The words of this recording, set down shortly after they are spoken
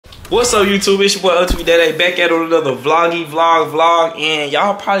What's up, YouTube? It's your boy Ultimate Daddy back at another vlog, and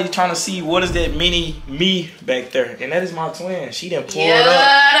y'all probably trying to see what is that mini me back there, and that is my twin. She done pulled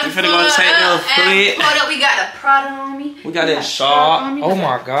up. We finna go take them flit. We got a Prada on me. We got that shawl. Oh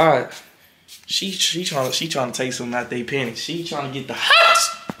my god. She trying to take some out they pennies. She trying to get the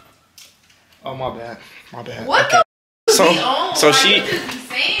hots. Oh my bad. What okay. the?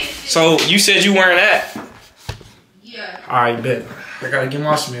 So you said you wearing that? Yeah. All right, bet. I gotta get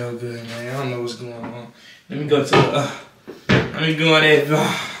my smell good, man. I don't know what's going on. Let me go to the, let me go in there.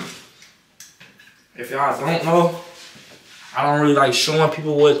 If y'all don't know, I don't really like showing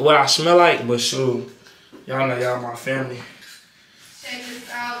people what I smell like, but shoot, y'all know y'all my family. Check this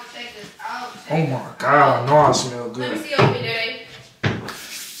out. Oh my God, I know I smell good. Let me see over there.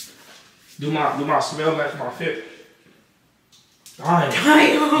 Do my smell match my fit? Damn,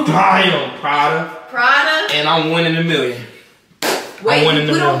 Prada. And I'm winning $1 million. Wait, you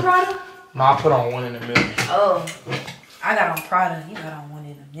put on Prada? No, I put on $1 in $1 million. Oh, I got on Prada. You got on $1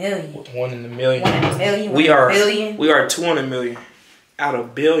 in $1 million. $1 in $1 million. $1 in $1 million. We are $200 million out of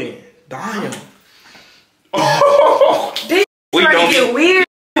 $1 billion. Damn. Oh, this we don't get weird.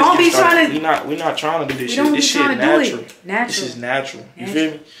 Don't be trying to. We not trying to do this shit. This shit natural. This is natural. You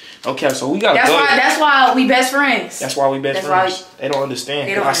feel me? Okay, so we gotta go. That's why we best friends. That's why we best friends. They don't understand.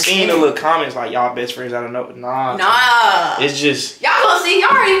 I seen the little comments like y'all best friends. I don't know. Nah. It's just y'all gonna see.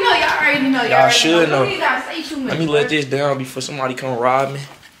 Y'all already know. Y'all should know. You gotta say too much. Let me let this down before somebody come rob me. You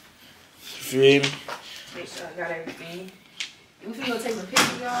feel me? Make sure I got everything. We finna go take some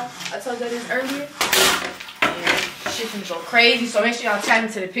pictures, y'all. I told you this earlier. Shit finna go crazy, so make sure y'all tap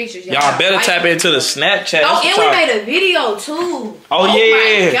into the pictures. Y'all better tap into the Snapchat. Oh, and we made a video too. Oh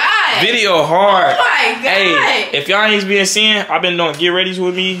yeah, my God. Video hard. Oh my God. Hey, if y'all ain't been seeing, I've been doing get readies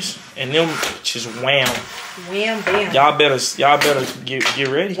with me, and them just wham bam. Y'all better get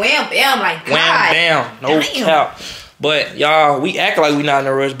ready. Wham bam, like God. Wham bam, no cap. But y'all, we act like we not in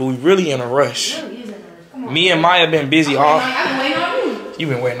a rush, but we really in a rush. Me and Maya been busy all. I've been waiting on you. You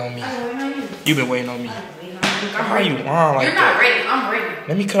been waiting on me. You been waiting on me. How you on like You're not ready. I'm ready.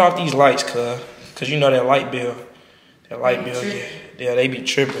 Let me cut off these lights, cuz you know that light bill. Yeah, they be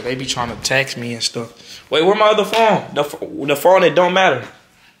tripping. They be trying to tax me and stuff. Wait, where my other phone? The phone that don't matter.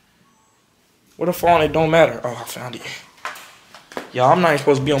 Where the phone that don't matter? Oh, I found it. Y'all, I'm not even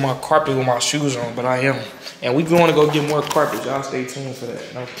supposed to be on my carpet with my shoes on, but I am. And we going to go get more carpet. Y'all stay tuned for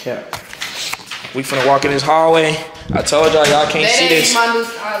that. No cap. We finna walk in this hallway. I told y'all can't see this. My new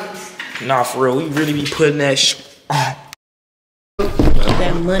stylist. Nah, for real. We really be putting that that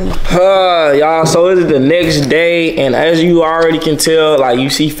money. Y'all, so it is the next day, and as you already can tell, like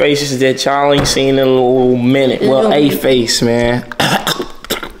you see faces that y'all ain't seen in a little minute. Well, a face, man.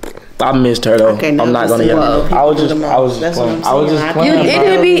 I missed her though. Okay, I'm not gonna yell. I was just playing.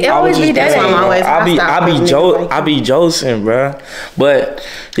 It always be that. I be josing, bro. But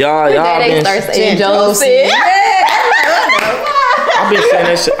y'all been saying josing. I've been saying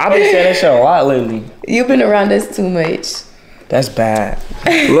that shit a lot lately. You've been around us too much. That's bad.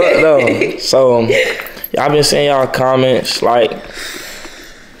 Look though, so y'all been saying y'all comments like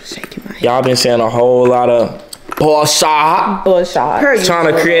y'all been saying a whole lot of bullshit. Trying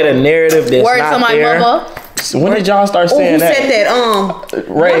to create a narrative that's not there. Mama. When did y'all start saying that? Who said that?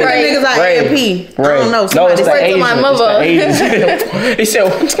 Ray. One of the niggas like AMP. I don't know. No, it's the Asian. My mother. He said,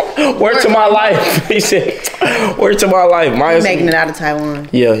 "Word to my life." He said, "Word to my life." He's making it out of Taiwan.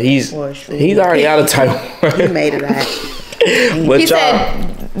 Yeah, he's already out of Taiwan. He made it out. But he said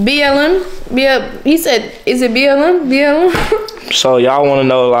BLM. He said, "Is it BLM? BLM?" So y'all want to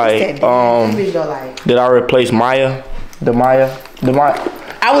know like, did I replace Maya? The Maya.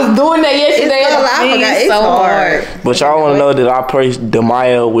 I was doing that yesterday. It's so hard. But y'all want to know that I placed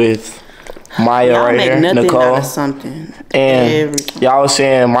Demaya with Maya right here, Nicole. Out of something. And y'all was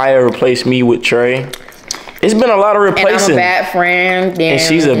saying Maya replaced me with Trey. It's been a lot of replacing. And I'm a bad friend. Damn. And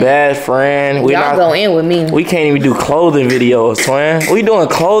she's a bad friend. Y'all go in with me. We can't even do clothing videos, twin. We doing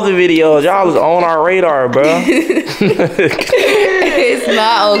clothing videos. Y'all was on our radar, bro. It's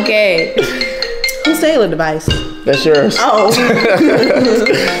not okay. Whose cellular device? That's yours. Oh.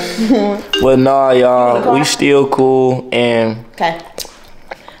 But nah, y'all, we still cool and. Okay.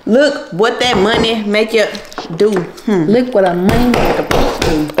 Look what that money make you do. Look what a money make you do.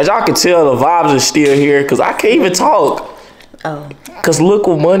 As y'all can tell, the vibes are still here because I can't even talk. Oh. Because look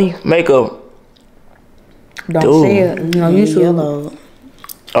what money make a. Don't say it. You know, you yellow.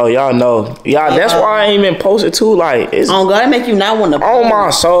 Oh, y'all know. Y'all, that's why I ain't even posted too. Like, it's. Oh, God, it make you not want to. On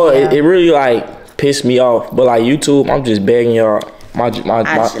my soul, it really like pissed me off. But like YouTube, I'm just begging y'all. I shit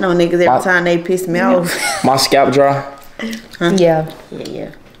on niggas every time they piss me off. My scalp dry. Huh? Yeah.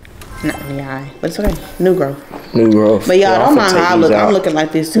 Yeah, but it's okay. New growth. New growth. But y'all Yeah, don't I'm mind finna how I take look. these I'm out. looking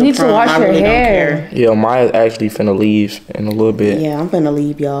like this too. You need to wash I your really hair. don't care. Yeah, Maya's actually finna leave in a little bit. Yeah, I'm finna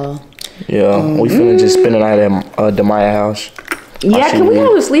leave y'all. Yeah, we finna just spend the night at the Maya house. Yeah, can we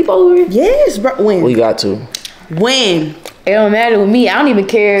have a sleepover? Yes, bro. When? We got to. When? It don't matter with me. I don't even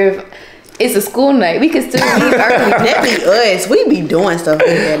care if it's a school night. We can still leave early. That be us. We be doing stuff like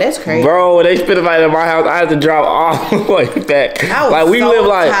that. That's crazy. Bro, when they spend the night at my house, I had to drive all the way back. I was Like we so live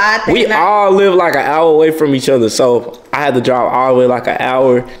like tired we that night. all live like an hour away from each other. So I had to drive all the way like an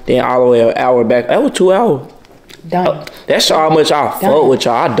hour, then all the way an hour back. That was 2 hours. Done. That's how much I fuck with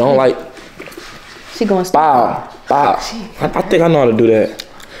y'all. I don't like She going to bow. I think I know how to do that.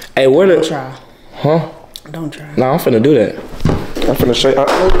 Hey, where Don't the try. huh? Don't try. Nah, I'm finna do that. I'm finna show y'all.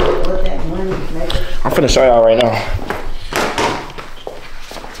 I'm finna show y'all right now.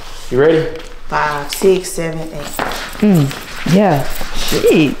 You ready? 5, 6, 7, 8. Yeah.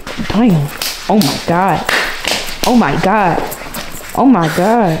 Shit. Damn. Oh my God. Oh my God. Oh my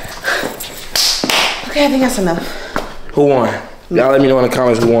God. Okay, I think that's enough. Who won? Y'all let me know in the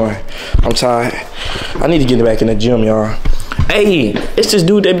comments who won. I'm tired. I need to get back in the gym, y'all. Hey, it's this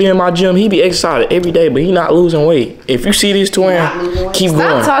dude that be in my gym. He be exercising every day, but he not losing weight. If you see this twin, keep Stop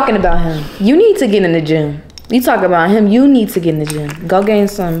going. talking about him. You need to get in the gym. You talk about him. You need to get in the gym. Go gain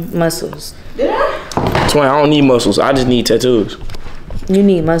some muscles. Twin, I don't need muscles. I just need tattoos. You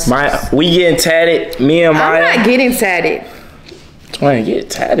need muscles. We getting tatted. Me and Maya. I'm not getting tatted. Twin, get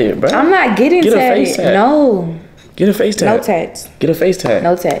tatted, bro. I'm not getting Get a tatted. face tat. No. Get a face tat. No tats. Get a face tat.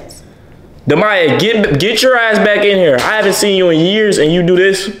 No tats. Demaya, get your ass back in here. I haven't seen you in years and you do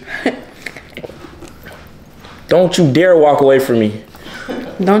this. Don't you dare walk away from me.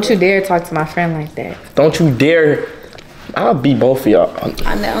 Don't you dare talk to my friend like that. Don't you dare. I'll beat both of y'all.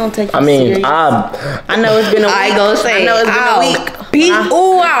 I don't take you I mean, serious. I know it's been a week. I go say, I know it's been a week. Beat,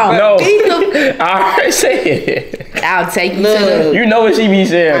 wow. no. Beat the, I already said it. I'll take you Look. to the. You know what she be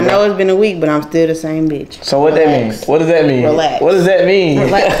saying. I bro. know it's been a week, but I'm still the same bitch. So what that mean? What does that mean? Relax. What does that mean?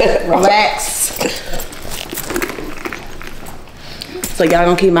 Relax. So y'all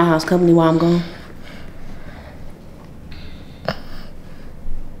gonna keep my house company while I'm gone?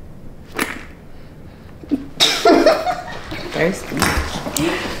 Thirsty.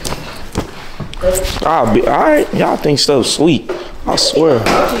 I'll be alright. Y'all think stuff sweet. I swear.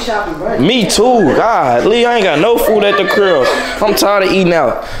 Grocery shopping, bro. Me too. God, Lee, I ain't got no food at the crib. I'm tired of eating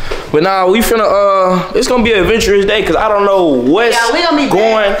out. But nah, we finna it's gonna be an adventurous day because I don't know what's Yeah, we gonna be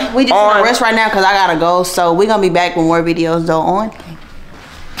going back. We just on. gonna rest right now because I gotta go. So we gonna be back with more videos though on.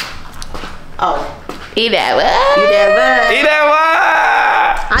 Oh, Eat that. you that Eat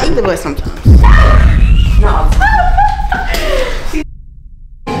that I eat the butt sometimes.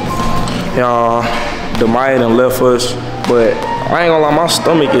 Y'all, the Maya done left us, but I ain't gonna lie, my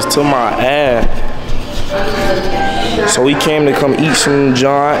stomach is to my ass. So we came to come eat some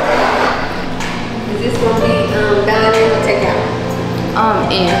John. Is this gonna be dining or takeout?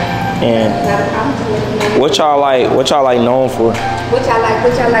 And what y'all like known for? What y'all like?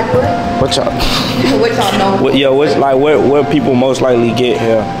 What y'all like? What? What y'all What y'all know? what, yo, what's like what people most likely get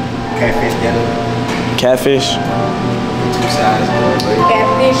here? Catfish dinner, Catfish? 2 sides.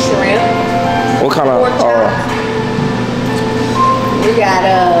 Catfish, shrimp, What kind pork of chops. We got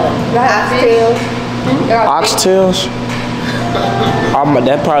oxtails. oxtails?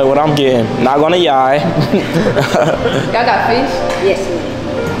 That's probably what I'm getting. Not gonna lie. Y'all got fish? Yes, ma'am.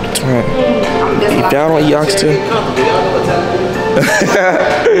 If y'all don't eat oxtail,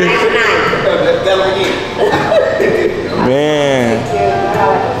 man.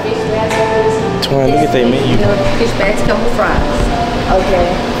 Twin, look at that menu. Fish backs come with fries. Okay.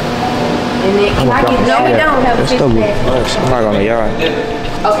 And then I'm can I get no? We don't have a That's fish double bag. plus. I'm not gonna lie.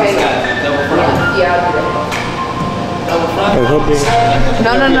 Okay. Yeah, I'll do that. Hey, her big-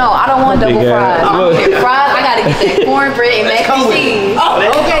 No. I don't want double Big fries. ass. I'm gonna get fries. I gotta get that cornbread and mac and cheese.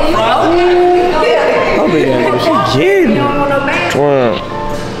 Okay, you know. her big ass. What she getting? Twin.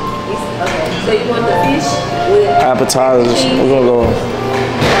 So you want the fish with Appetizers. We're gonna go.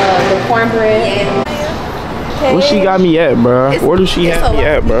 the cornbread? Where she got me at, bro? Where does she have me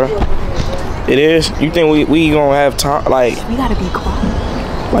at, bro? It is? You think we gonna have time? Like, We gotta be quiet.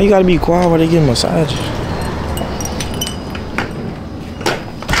 why you gotta be quiet while they get massages?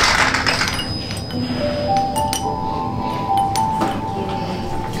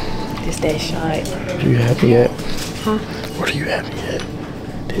 It's that shot. Where you happy yet? Huh? Where are you happy yet?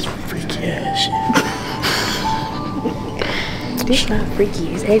 This freaky ass shit. This not freaky.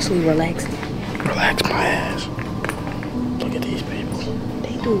 It's actually relaxing. Relax my ass. Look at these people.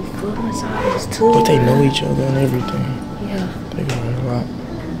 They do foot massages too. But they know each other and everything. Yeah. They got a lot.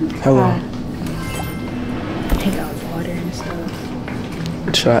 Hello. Take out water and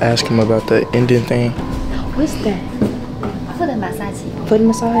stuff. Should I ask him about the Indian thing? What's that? Foot massage. Foot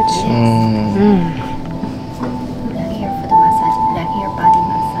massage? Black hair foot massage. Black hair body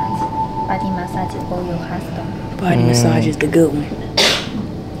massage. Body massage for your husband. Body massage is the good one.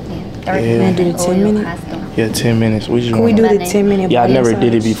 Yeah. 30 Yeah. minutes Do the 10 for your minute? husband. Yeah, 10 minutes. We just Can we wanna- do the 10-minute Yeah, I body never massage?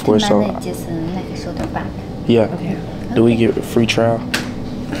 did it before, so Just neck, shoulder, back. yeah. Okay. Do we get a free trial?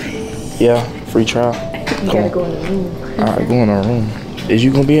 Yeah, free trial. You gotta go in the room. All right, go in our room. Is you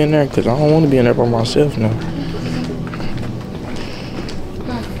gonna be in there? Cause I don't want to be in there by myself now.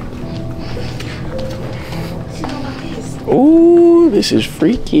 Ooh, this is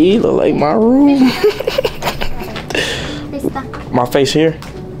freaky. Look like my room. My face here?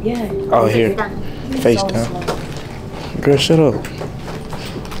 Yeah. Oh, here. Face down. Girl, shut up.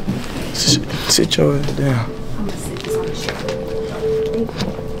 Sit your ass down.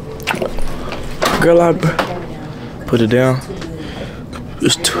 Girl, I put it down.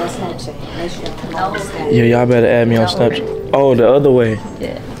 It's too. Yeah, y'all better add me on Snapchat. Oh, the other way.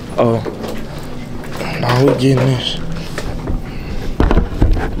 Yeah. Oh. No, we getting this.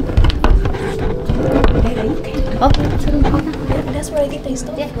 That's where they get their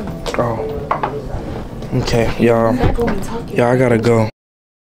stuff from. Oh. Okay, y'all. Y'all, I gotta go.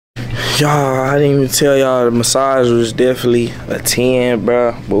 Y'all, I didn't even tell y'all the massage was definitely a 10,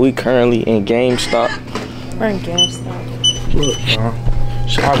 bruh. But we currently in GameStop. We're in GameStop. Look, y'all.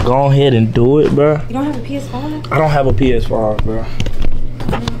 Should I go ahead and do it, bruh? You don't have a PS5? I don't have a PS5, bruh.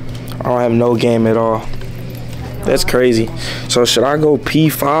 I don't have no game at all. That's crazy. So should I go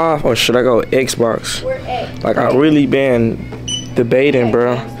P5 or should I go Xbox? Like, I really been debating,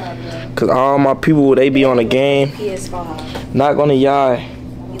 bruh. Cause all my people, they be on the game. PS5. Not gonna lie.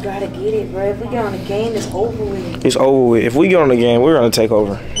 You gotta get it, bro. If we get on the game, it's over with. It's over with. If we get on the game, we're gonna take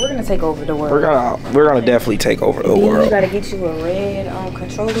over. We're gonna take over the world. We're gonna definitely take over the Then you world. gotta get you a red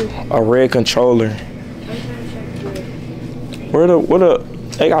controller. A red controller.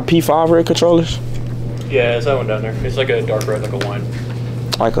 They got P5 red controllers? Yeah, it's that one down there. It's like a dark red, like a wine.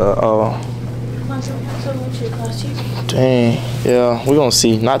 Like a dang. Yeah, we're gonna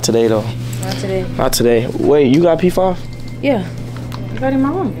see. Not today though. Not today. Not today. Wait, you got P5? Yeah. I got it in my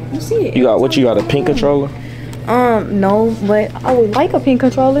room. You see it. You got what? You got a pink controller? No, but I would like a pink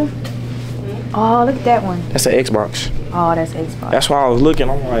controller. Oh, look at that one. That's an Xbox. Oh, that's Xbox. That's why I was looking.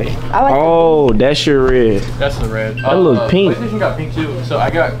 I'm like, I like oh, that's your red. That's the red. That look pink. PlayStation got pink too. So I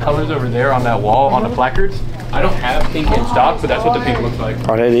got colors over there on that wall on the placards. I don't have pink in stock, but that's what the pink looks like.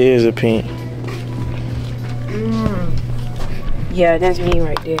 Oh, that is a pink. Yeah, that's me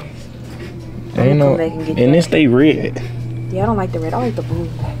right there. Ain't no, come back and get and that. this they red. Yeah, I don't like the red. I like the blue.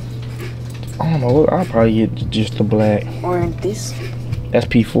 I don't know. I'll probably get just the black. Or in this. That's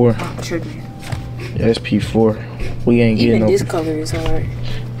P4. Oh, trigger. Yeah, that's P4. We ain't getting Even no. this color is hard.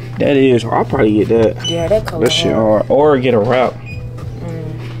 That is. I'll probably get that. Yeah, that color. That shit hard. Or get a wrap.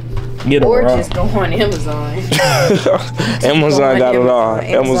 Get a Or wrap. just go on Amazon. Amazon got it all.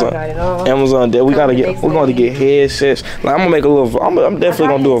 Amazon got it all. Amazon. We gotta get. We're gonna get headsets. Like I'm gonna make a little. I'm definitely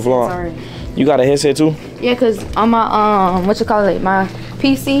gonna do a vlog. You got a headset too? Yeah, cause on my what you call it, my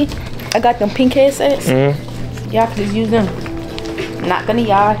PC, I got them pink headsets. Mm-hmm. Y'all can just use them. Not gonna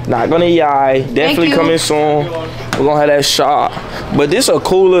yai. Not gonna yai. Definitely you. coming soon. We're gonna have that shop. But this a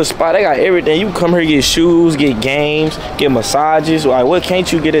cool little spot. They got everything. You can come here, get shoes, get games, get massages. Like, what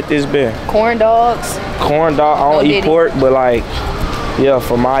can't you get at this bin? Corn dogs. Corn dog. I don't eat pork, but like, yeah,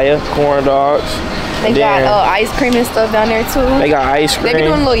 for Maya, corn dogs. They got ice cream and stuff down there too. They got ice cream. They be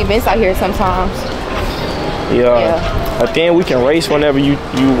doing little events out here sometimes. Yeah. But then we can race whenever you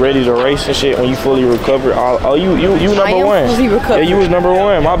ready to race and shit when you fully recover. Oh, you number I am one. fully recovered. Yeah, you was number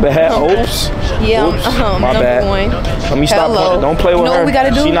one. My bad. Oops. Yeah, Oops. number My bad. one. Let me stop. Hello. Don't play with You know her. what we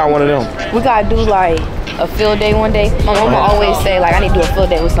gotta do? She not one of them. We gotta do like a field day one day. My mama always say like I need to do a field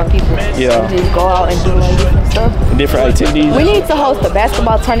day with some people. Yeah. So just go out and do like different stuff. Different activities. We need to host a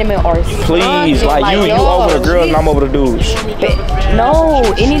basketball tournament or Please, something like you over the girls and I'm over the dudes. No,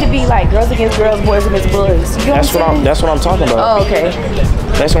 it need to be like girls against girls, boys against boys. You know That's what I'm talking about. Oh, okay.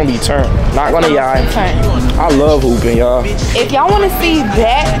 That's gonna be turned. Not gonna yai. Turn. I love hooping, y'all. If y'all want to see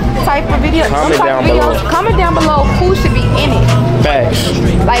that type of video, Comment down below. comment down below who should be in it. Facts.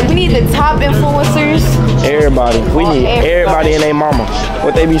 Like we need the top influencers. Everybody. We need everybody and their mama.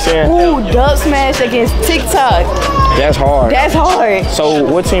 What they be saying? Ooh, dub smash against TikTok. That's hard. That's hard. So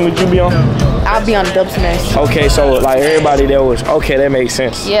what team would you be on? I'll be on dub smash. Okay, so like everybody that was okay, that makes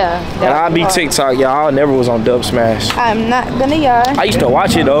sense. Yeah. And I be TikTok, y'all. I never was on Dub Smash. I'm not gonna yai. I used to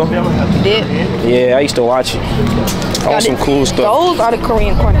watch it though. Did. Yeah, I used to watch it. On some cool stuff. Those are the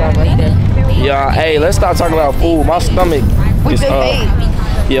Korean corn dogs right there. Yeah, hey, let's stop talking about food. My stomach We is just ate.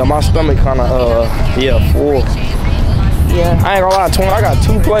 yeah, my stomach kinda full. Yeah. I ain't gonna lie, twin, I got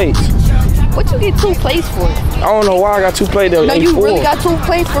 2 plates. What you get 2 plates for? I don't know why I got 2 plates. No, They you full. really got 2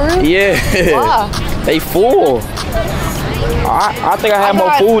 plates for real? Yeah. Why? They full. I think I have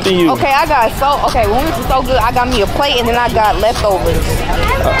more food than you. Okay, when we went to So Good, I got me a plate and then I got leftovers.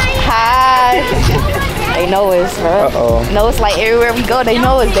 Hi. They know us, bro. Uh-oh. No, it's like everywhere we go, they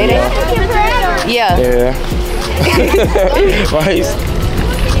know us. They Yeah. Yeah. Right.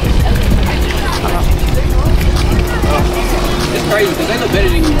 It's crazy because they look better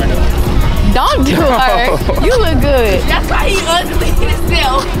than you right now. Don't do her. You look good. That's why he ugly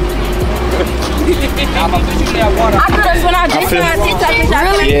himself. I when I drink feel- my TikTok.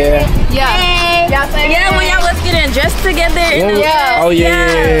 Really? Yeah. Yeah. Yeah, when y'all was getting dressed together. Yeah. Oh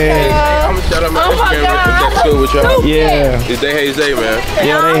yeah. I'm gonna shout out my Oh my Instagram God. real quick. That's good with y'all. Yeah. It's They Hey Zay, man.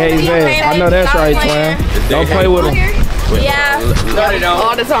 Yeah, they hate Zay. I know that's right, twin. Don't play with them. Yeah. No, they don't.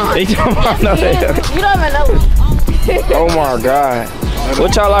 All the time. They talking about no, they don't. You don't even know. Oh my God.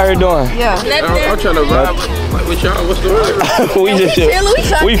 What y'all out here doing? Yeah. I'm trying to vibe with y'all. What's the word? we just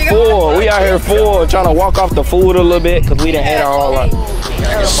we full. We out here full, trying to walk off the food a little bit because we done ate our whole lot.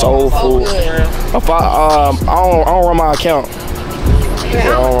 Soul food. If I don't run my account. I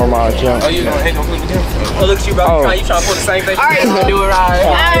don't run my account. Oh, you don't hate no food again? Oh, look at you, bro. Oh. You trying to pull the same thing? All right. Do it right.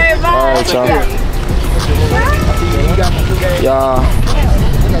 All right, y'all.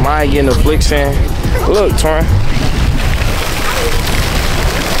 Mine getting the flicks in. Look, twin.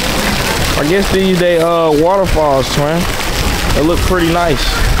 I guess these they waterfalls, twin. They look pretty nice.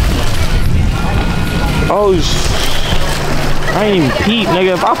 Oh, I ain't even peep,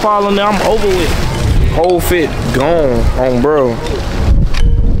 nigga. If I fall in there, I'm over with. Whole fit gone on, bro.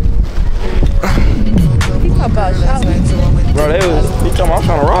 Bro, they talking about I'm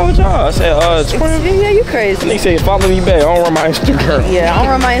trying to roll with y'all. I said, Yeah, you crazy. they say follow me back. I don't run my Instagram. Yeah, I don't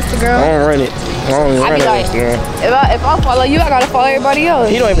run my Instagram. I don't run it. I don't even I run be it. like, if I follow you, I gotta follow everybody else.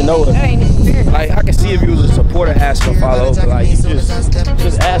 He don't even know it. Like, I can see if you was a supporter, ask to follow, but like, you just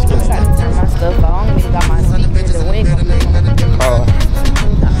asking. I gotta turn my stuff off. I don't even got my seat in the window.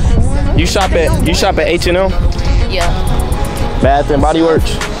 You shop at H&M? Yeah. Bath and Body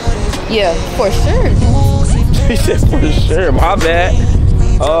Works? Yeah, for sure. He said for sure. My bad.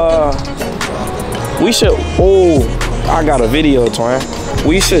 We should. Oh, I got a video, twin.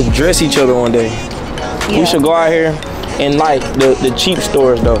 We should dress each other one day. Yeah. We should go out here and like the cheap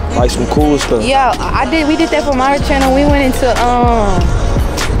stores though, like some cool stuff. Yeah, we did that for my channel. We went into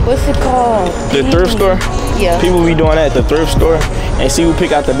what's it called? The thrift store. Yeah. People be doing that at the thrift store and see who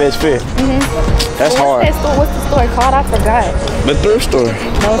pick out the best fit. That's hard. What's the store called? I forgot. The thrift store.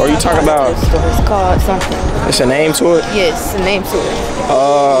 No, Or you it's talking not about? the store. It's called something. It's a name to it. Yes, the name to it.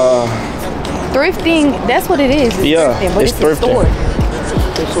 Thrifting. That's what it is. It's Yeah, thrifting, but it's it's a store.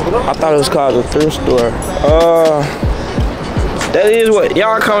 I thought it was called the thrift store. That is what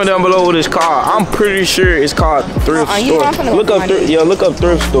y'all comment down below what it's called. I'm pretty sure it's called thrift You store. not finna Look up find it. look up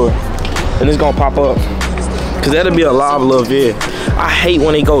thrift store, and it's gonna pop up. Cause that'll be a live little vid. I hate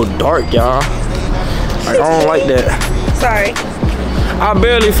when they go dark, y'all. Like, I don't like that. Sorry. I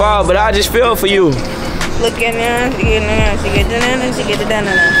barely fall, but I just feel for you, Look at now. She get down. She get down. She get down.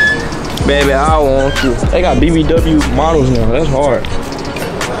 baby. I want you. They got BBW models now. That's hard.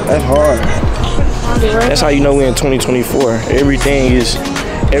 That's hard. That's how you know we're in 2024. Everything is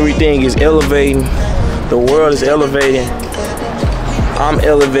elevating. The world is elevating. I'm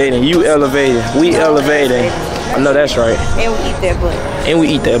elevating. You elevating. We elevating. I know that's right. And we eat that butt. And we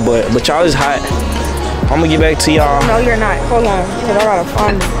eat that butt. But y'all is hot. I'm gonna get back to y'all. No, you're not. Hold on. Cause I gotta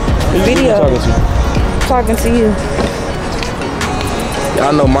find the Who video. talking to? Talking to you.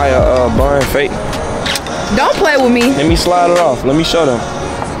 Y'all know Maya bun fake. Don't play with me. Let me slide it off. Let me show them.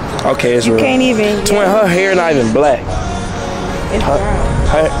 Okay, it's real. Can't even. Twin, her hair not even black. It's brown.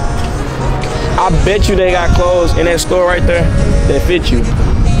 I bet you they got clothes in that store right there that fit you.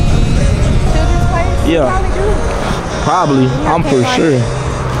 Yeah. Probably. I'm for sure.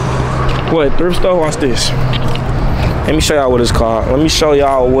 What, thrift store? Watch this. Let me show y'all what it's called. Let me show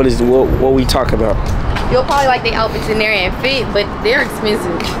y'all what we talk about. You'll probably like the outfits in there and fit, but they're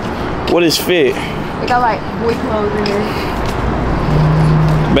expensive. What is fit? They got like boy clothes in there.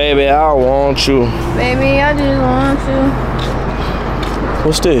 Baby, I want you. Baby, I just want to.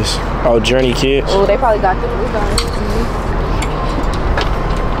 What's this? Oh, Journey Kids. Oh, they probably got them.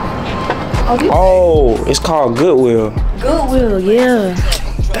 Oh, it's called Goodwill. Goodwill, yeah.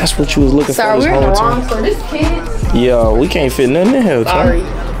 That's what you was looking Sorry, for this we're in the whole wrong time. store. This kids. Yeah, we can't fit nothing in here. Sorry.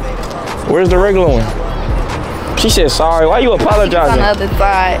 Where's the regular one? She said sorry. Why you On the apologizing? other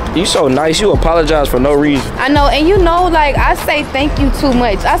side. You so nice. You apologize for no reason. I know, and you know, like, I say thank you too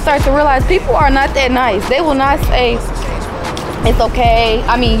much. I start to realize people are not that nice. They will not say, it's okay.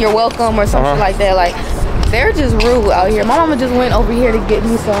 I mean, you're welcome or something like that. Like, they're just rude out here. My mama just went over here to get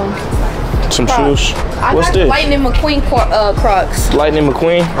me some Crocs. Shoes. I What's got this? Lightning McQueen Crocs. Lightning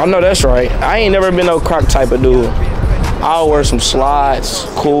McQueen? I know that's right. I ain't never been no Croc type of dude. I'll wear some slides,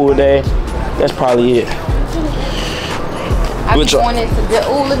 cool day. That's probably it. I just wanted to get,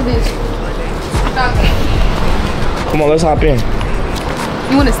 oh, look at this. Come on, let's hop in.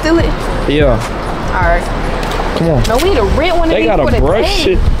 You want to steal it? Yeah. All right. Come on. No, we need to rent one of They these got for a the brush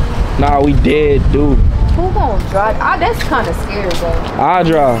day. shit. Nah, we dead, dude. Who gonna drive? That's kind of scary, though. I'll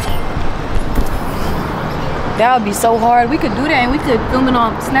drive. That would be so hard. We could do that and we could film it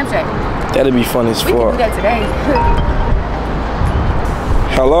on Snapchat. That'd be fun as We could do fuck. that today.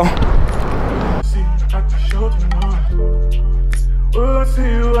 Hello? Will I see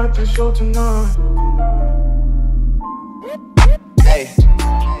you at the show tonight? Hey,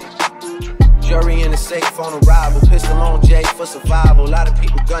 jury in the safe on arrival, pistol on Jake for survival. A lot of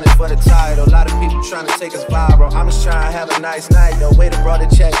people gunning for the title, a lot of people trying to take us viral. I'm just trying to have a nice night though. Waiter brought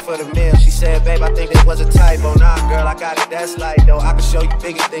a check for the meal. She said, babe, I think that was a typo. Nah, girl, I got it, that's light though. I can show you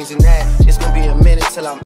bigger things than that. It's gonna be a minute till I'm